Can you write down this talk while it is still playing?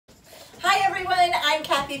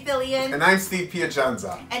Cathie Fillion. And I'm Steve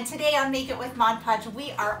Piacenza. And today on Make It with Mod Podge,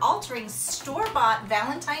 we are altering store-bought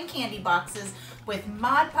Valentine candy boxes with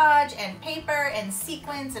Mod Podge and paper and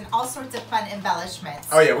sequins and all sorts of fun embellishments.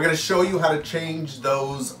 Oh yeah, we're going to show you how to change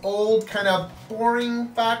those old kind of boring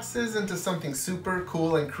boxes into something super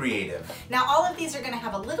cool and creative. Now all of these are going to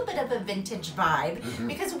have a little bit of a vintage vibe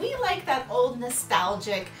because we like that old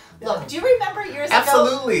nostalgic look. Do you remember years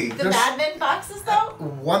Absolutely. ago the Mad Men boxes though?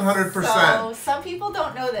 100%. So some people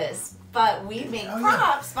don't know this, but we made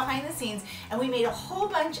props behind the scenes, and we made a whole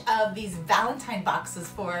bunch of these Valentine boxes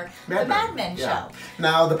for the Mad Men show.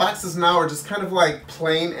 Now the boxes now are just kind of like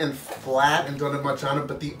plain and flat and don't have much on it,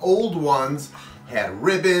 but the old ones had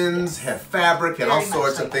ribbons, had fabric, had all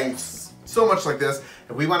sorts of things. So much like this,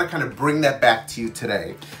 and we want to kind of bring that back to you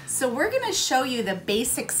today. So we're going to show you the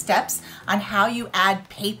basic steps on how you add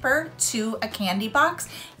paper to a candy box,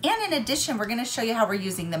 and in addition we're going to show you how we're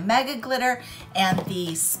using the Mega Glitter and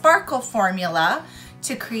the Sparkle formula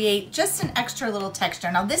to create just an extra little texture.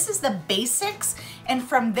 Now this is the basics, and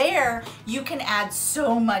from there you can add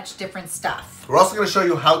so much different stuff. We're also going to show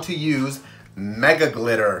you how to use Mega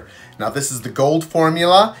Glitter. Now this is the gold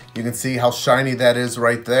formula. You can see how shiny that is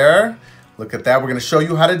right there. Look at that. We're going to show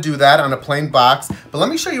you how to do that on a plain box. But let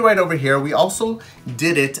me show you right over here. We also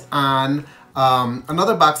did it on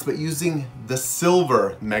another box, but using the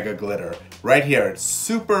silver Mega Glitter. Right here. It's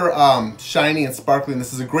super shiny and sparkly. And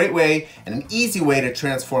this is a great way and an easy way to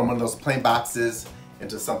transform one of those plain boxes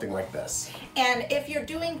into something like this. And if you're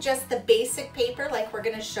doing just the basic paper like we're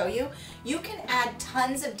going to show you, you can add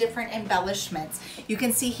tons of different embellishments. You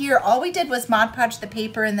can see here all we did was Mod Podge the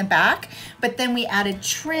paper in the back, but then we added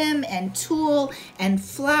trim and tulle and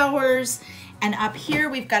flowers. And up here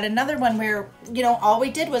we've got another one where, you know, all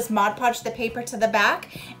we did was Mod Podge the paper to the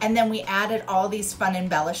back, and then we added all these fun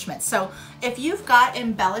embellishments. So if you've got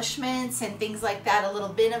embellishments and things like that, a little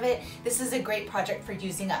bit of it, this is a great project for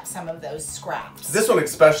using up some of those scraps. This one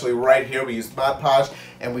especially right here, we used Mod Podge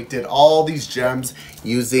and we did all these gems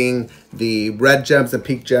using the red gems and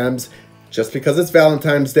pink gems just because it's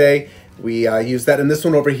Valentine's Day. We used that. And this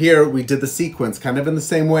one over here, we did the sequins kind of in the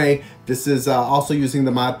same way. This is also using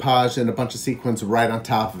the Mod Podge and a bunch of sequins right on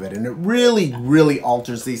top of it. And it really, really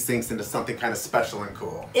alters these things into something kind of special and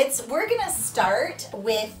cool. We're gonna start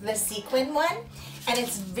with the sequin one, and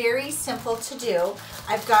it's very simple to do.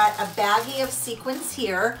 I've got a baggie of sequins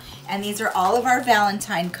here, and these are all of our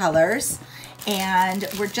Valentine colors. And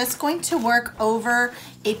we're just going to work over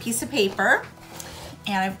a piece of paper.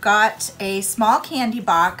 And I've got a small candy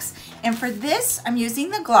box, and for this I'm using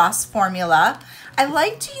the gloss formula. I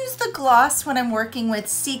like to use the gloss when I'm working with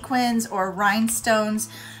sequins or rhinestones,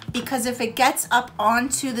 because if it gets up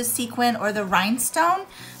onto the sequin or the rhinestone,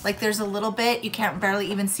 like there's a little bit, you can't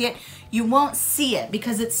barely even see it, you won't see it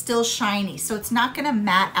because it's still shiny, so it's not going to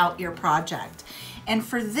matte out your project. And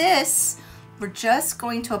for this, we're just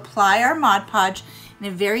going to apply our Mod Podge in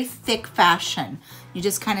a very thick fashion. You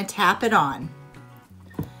just kind of tap it on.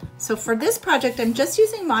 So for this project, I'm just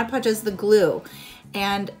using Mod Podge as the glue,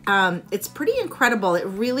 and it's pretty incredible. It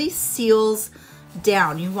really seals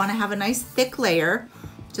down. You want to have a nice thick layer.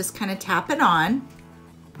 Just kind of tap it on.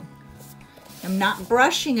 I'm not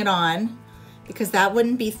brushing it on because that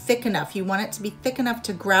wouldn't be thick enough. You want it to be thick enough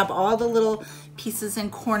to grab all the little pieces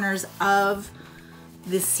and corners of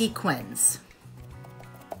the sequins.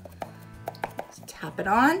 Just tap it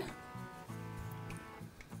on.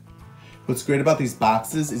 What's great about these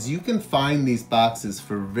boxes is you can find these boxes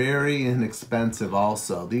for very inexpensive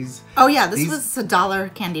also. Oh yeah, this was a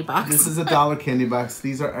 $1 candy box. This is a $1 candy box.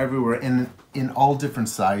 These are everywhere and in all different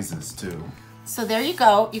sizes too. So there you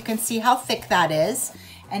go. You can see how thick that is.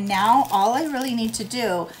 And now all I really need to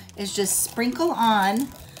do is just sprinkle on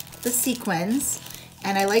the sequins.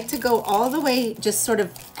 And I like to go all the way just sort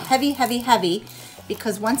of heavy, heavy, heavy,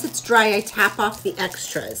 because once it's dry, I tap off the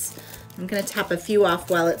extras. I'm gonna tap a few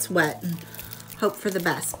off while it's wet and hope for the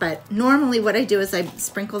best. But normally what I do is I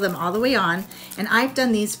sprinkle them all the way on. And I've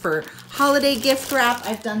done these for holiday gift wrap.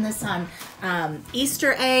 I've done this on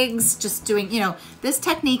Easter eggs, just doing, you know, this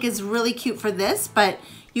technique is really cute for this, but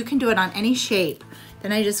you can do it on any shape.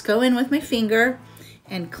 Then I just go in with my finger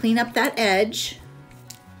and clean up that edge.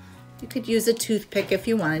 You could use a toothpick if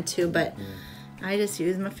you wanted to, but I just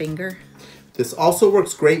use my finger. This also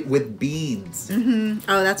works great with beads.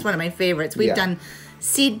 Oh, that's one of my favorites. We've done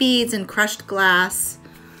seed beads and crushed glass.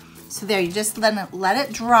 So there, you just let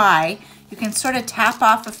it dry. You can sort of tap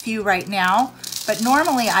off a few right now, but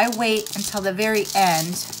normally I wait until the very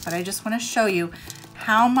end, but I just want to show you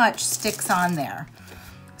how much sticks on there.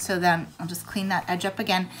 So then I'll just clean that edge up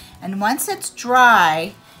again. And once it's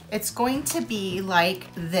dry, it's going to be like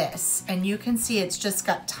this. And you can see it's just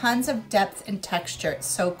got tons of depth and texture. It's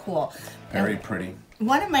so cool. Very pretty.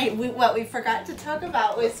 One of what we forgot to talk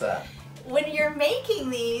about was What's that? When you're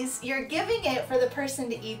making these, you're giving it for the person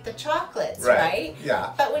to eat the chocolates, right?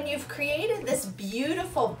 Yeah. But when you've created this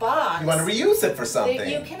beautiful box, you want to reuse it for something.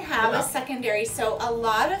 you can have a secondary. So a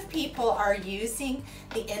lot of people are using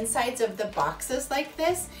the insides of the boxes like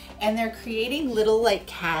this, and they're creating little like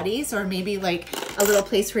caddies, or maybe like a little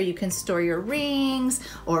place where you can store your rings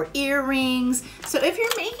or earrings. So if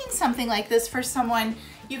you're making something like this for someone,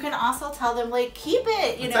 you can also tell them, like, keep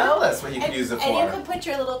it, you know? That's what you can use it for. And you can put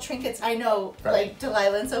your little trinkets. I know, like,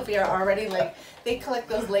 Delilah and Sophie are already, like, they collect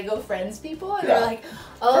those Lego Friends people, and they're like,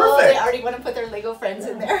 oh, Perfect. they already want to put their Lego Friends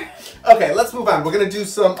in there. Okay, let's move on. We're going to do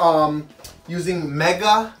some using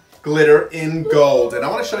Mega Glitter in gold. And I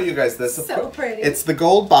want to show you guys this. So pretty. It's the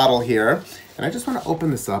gold bottle here. And I just want to open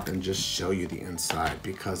this up and just show you the inside,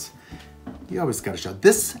 because you always got to show.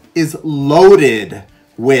 This is loaded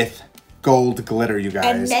with gold glitter, you guys.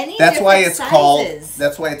 And many that's why it's sizes. called.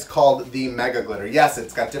 That's why it's called the Mega Glitter. Yes,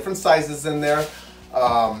 it's got different sizes in there,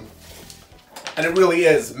 and it really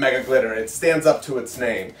is Mega Glitter. It stands up to its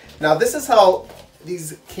name. Now, this is how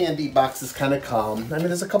these candy boxes kind of come. I mean,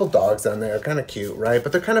 there's a couple dogs on there, kind of cute, right?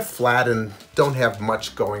 But they're kind of flat and don't have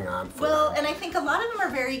much going on for them. And I think a lot of them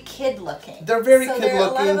are very kid looking. They're very kid looking.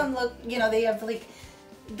 A lot of them look, you know, they have like,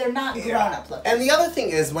 they're not grown up looking. And the other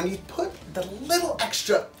thing is, when you put the little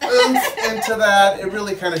extra oomph into that, it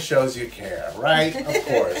really kind of shows you care, right? Of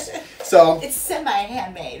course. So it's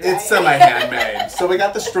semi-handmade, right? It's semi-handmade. So we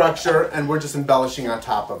got the structure, and we're just embellishing on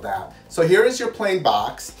top of that. So here is your plain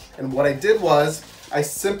box, and what I did was, I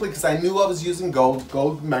simply, because I knew I was using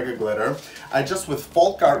gold Mega Glitter, I just, with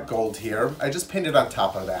folk art gold here, I just painted on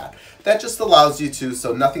top of that. That just allows you to,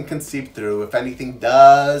 so nothing can seep through. If anything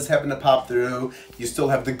does happen to pop through, you still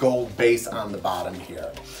have the gold base on the bottom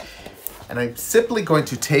here. And I'm simply going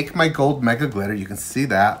to take my gold Mega Glitter. You can see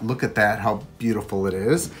that. Look at that, how beautiful it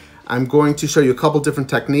is. I'm going to show you a couple different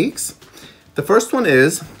techniques. The first one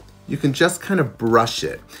is, you can just kind of brush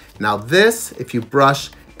it. Now this, if you brush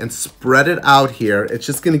and spread it out here, it's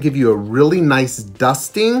just gonna give you a really nice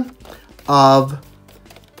dusting of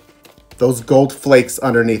those gold flakes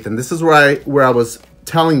underneath. And this is where I was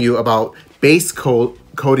telling you about base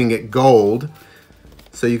coating it gold.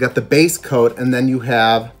 So you got the base coat, and then you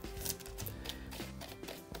have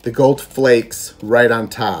the gold flakes right on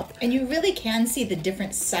top. And you really can see the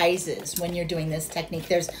different sizes when you're doing this technique.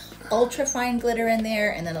 There's ultra fine glitter in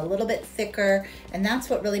there, and then a little bit thicker, and that's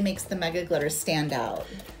what really makes the Mega Glitter stand out.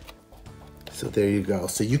 So there you go.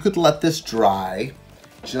 So you could let this dry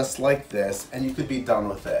just like this, and you could be done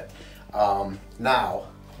with it. Now,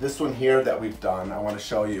 this one here that we've done, I want to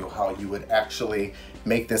show you how you would actually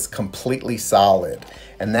make this completely solid.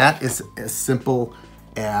 And that is as simple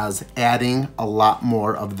as adding a lot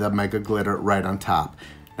more of the Mega Glitter right on top.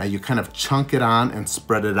 Now you kind of chunk it on and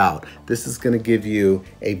spread it out. This is going to give you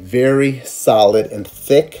a very solid and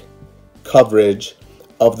thick coverage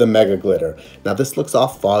of the Mega Glitter. Now this looks all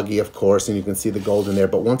foggy, of course, and you can see the gold in there,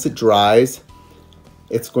 but once it dries,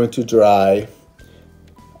 it's going to dry,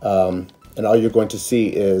 and all you're going to see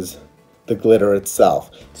is the glitter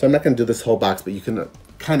itself. So I'm not going to do this whole box, but you can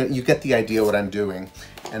you get the idea what I'm doing.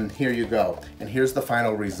 And here you go. And here's the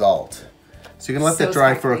final result. So you can let that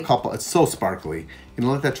dry for a couple, it's so sparkly. You can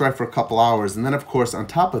let that dry for a couple hours, and then of course on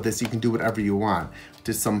top of this you can do whatever you want.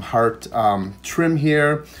 Did some heart trim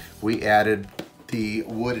here. We added the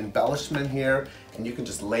wood embellishment here, and you can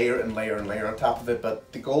just layer and layer and layer on top of it.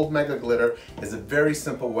 But the gold Mega Glitter is a very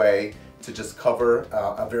simple way to just cover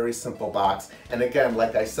a very simple box. And again,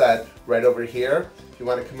 like I said, right over here, if you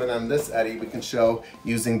want to come in on this, Eddie, we can show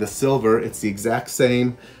using the silver. It's the exact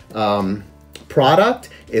same product.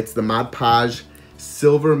 It's the Mod Podge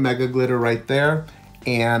silver Mega Glitter right there.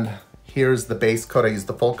 And here's the base coat. I used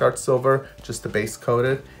the folk art silver, just the base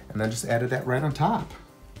coated, and then just added that right on top.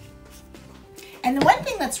 And the one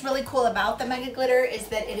thing that's really cool about the Mega Glitter is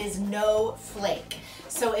that it is no flake.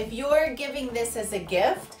 So if you're giving this as a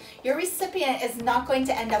gift, your recipient is not going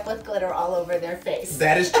to end up with glitter all over their face.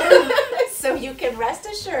 That is true. So you can rest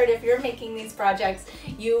assured, if you're making these projects,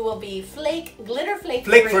 you will be glitter flake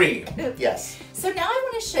free. Yes. So now I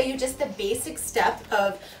want to show you just the basic step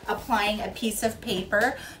of applying a piece of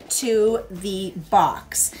paper to the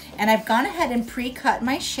box. And I've gone ahead and pre-cut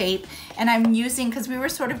my shape, and I'm using, because we were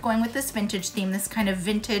sort of going with this vintage theme, this kind of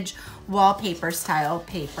vintage wallpaper style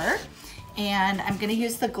paper. And I'm going to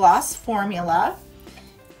use the gloss formula,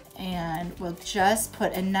 and we'll just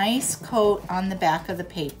put a nice coat on the back of the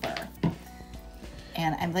paper.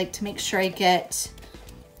 And I'd like to make sure I get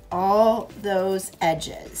all those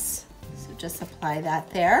edges. So just apply that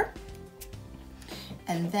there.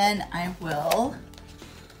 And then I will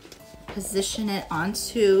position it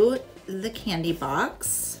onto the candy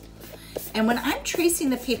box. And when I'm tracing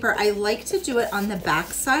the paper, I like to do it on the back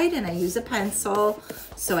side, and I use a pencil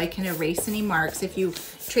so I can erase any marks. If you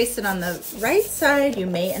trace it on the right side, you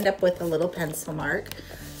may end up with a little pencil mark.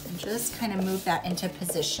 And just kind of move that into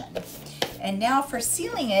position. And now for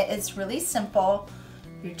sealing it, it's really simple.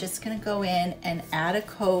 You're just gonna go in and add a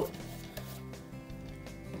coat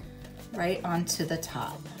right onto the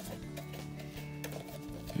top.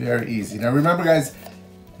 Very easy. Now remember guys,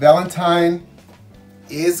 Valentine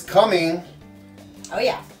is coming. Oh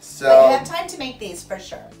yeah. So but you have time to make these for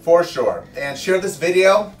sure. For sure. And share this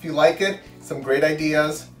video if you like it. Some great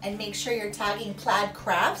ideas. And make sure you're tagging Plaid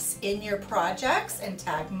Crafts in your projects and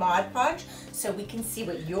tag Mod Podge so we can see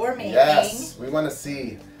what you're making. Yes, we want to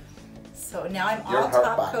see. So now I'm all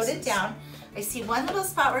top coated down. I see one little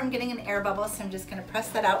spot where I'm getting an air bubble, so I'm just going to press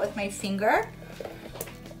that out with my finger.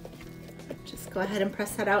 Just go ahead and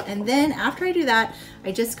press that out. And then after I do that,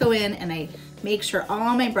 I just go in and I make sure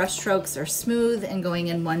all my brush strokes are smooth and going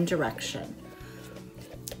in one direction.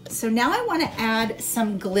 So now I want to add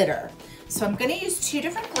some glitter. So I'm going to use two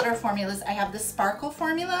different glitter formulas. I have the sparkle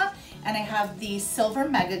formula and I have the silver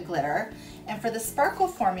mega glitter. And for the sparkle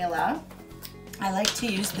formula, I like to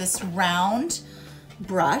use this round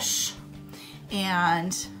brush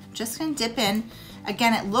and just going to dip in.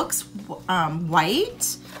 Again, it looks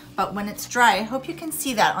white, but when it's dry, I hope you can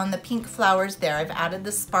see that on the pink flowers there. I've added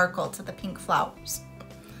the sparkle to the pink flowers.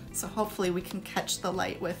 So hopefully we can catch the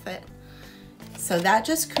light with it. So that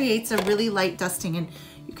just creates a really light dusting, and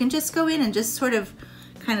you can just go in and just sort of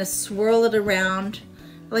kind of swirl it around.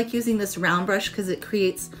 I like using this round brush because it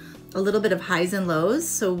creates a little bit of highs and lows.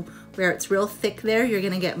 So where it's real thick there, you're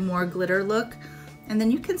gonna get more glitter look. And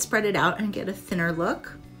then you can spread it out and get a thinner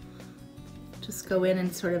look. Just go in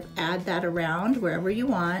and sort of add that around wherever you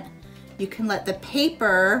want. You can let the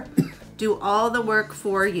paper do all the work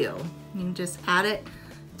for you. You can just add it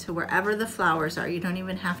to wherever the flowers are. You don't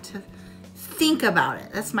even have to think about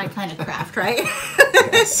it. That's my kind of craft, right?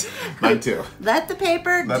 Yes, mine too. Let the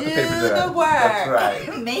paper do the work. That's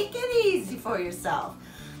right. Make it easy for yourself.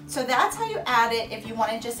 So that's how you add it if you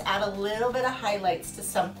want to just add a little bit of highlights to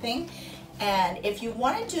something. And if you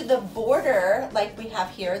want to do the border like we have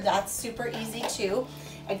here, that's super easy too.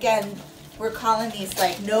 Again, we're calling these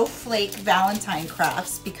like no flake Valentine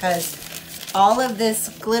crafts because all of this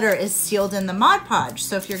glitter is sealed in the Mod Podge.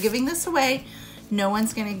 So if you're giving this away, no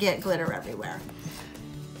one's gonna get glitter everywhere.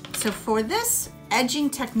 So for this edging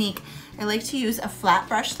technique, I like to use a flat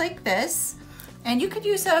brush like this. And you could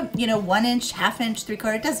use a 1 inch, ½ inch,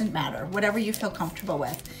 3/4, it doesn't matter, whatever you feel comfortable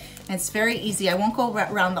with. And it's very easy. I won't go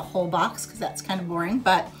around the whole box because that's kind of boring,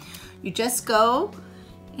 but you just go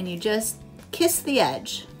and you just kiss the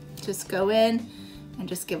edge. Just go in and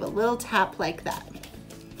just give a little tap like that.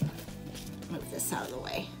 Move this out of the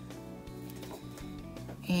way.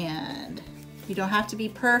 And you don't have to be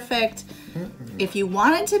perfect. If you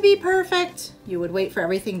wanted to be perfect, you would wait for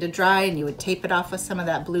everything to dry and you would tape it off with some of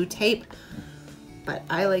that blue tape. But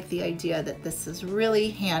I like the idea that this is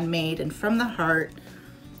really handmade and from the heart.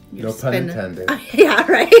 No pun intended. Yeah,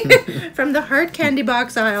 right? From the heart candy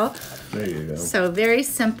box aisle. There you go. So very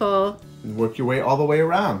simple. Work your way all the way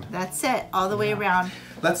around. That's it, all the way around.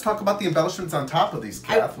 Let's talk about the embellishments on top of these,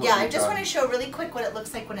 Kath. I just want to show really quick what it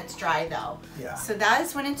looks like when it's dry though. Yeah. So that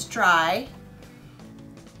is when it's dry.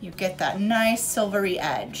 You get that nice silvery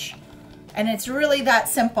edge. And it's really that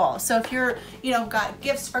simple. So if you're, got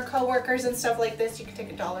gifts for coworkers and stuff like this, you can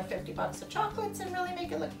take $1.50 of chocolates and really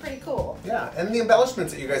make it look pretty cool. Yeah, and the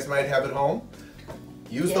embellishments that you guys might have at home,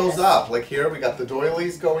 use those up. Like here, we got the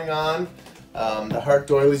doilies going on, the heart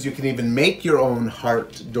doilies. You can even make your own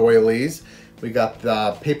heart doilies. We got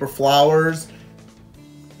the paper flowers.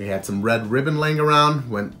 We had some red ribbon laying around,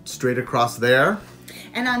 went straight across there.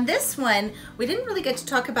 And on this one, we didn't really get to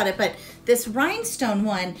talk about it, but this rhinestone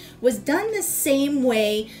one was done the same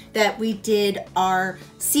way that we did our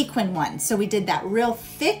sequin one. So we did that real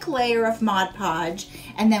thick layer of Mod Podge,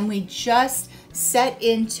 and then we just set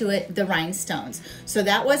into it the rhinestones. So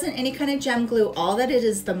that wasn't any kind of gem glue. All that it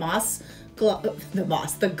is the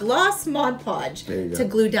gloss Mod Podge to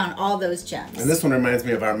glue down all those gems. And this one reminds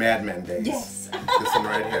me of our Mad Men days. Yes. This one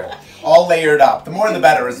right here. All layered up. The more the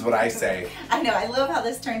better is what I say. I know, I love how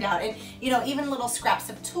this turned out. And even little scraps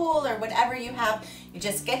of tulle or whatever you have, you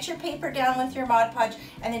just get your paper down with your Mod Podge,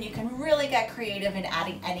 and then you can really get creative in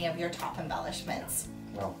adding any of your top embellishments.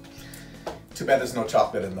 Well, too bad there's no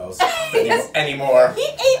chocolate in those anymore. He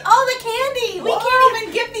ate all the candy. We can't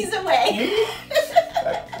even give these away.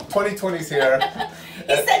 2020's here.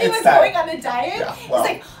 He said he was going on a diet. Yeah, well,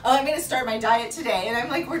 he's like, oh, I'm going to start my diet today. And I'm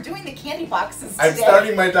like, we're doing the candy boxes today. I'm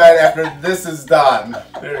starting my diet after this is done.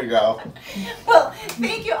 There you go. Well,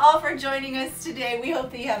 thank you all for joining us today. We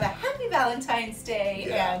hope that you have a happy Valentine's Day.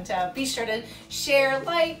 Yeah. And be sure to share,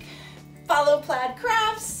 like, follow Plaid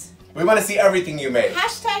Crafts. We want to see everything you make.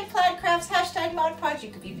 Hashtag Plaid Crafts, hashtag Mod Podge. You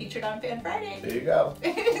could be featured on Fan Friday. There you go. See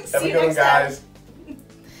Have a you good one, next time. guys.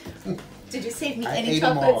 Did you save me I any ate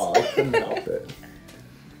them chocolates? all. I couldn't help it.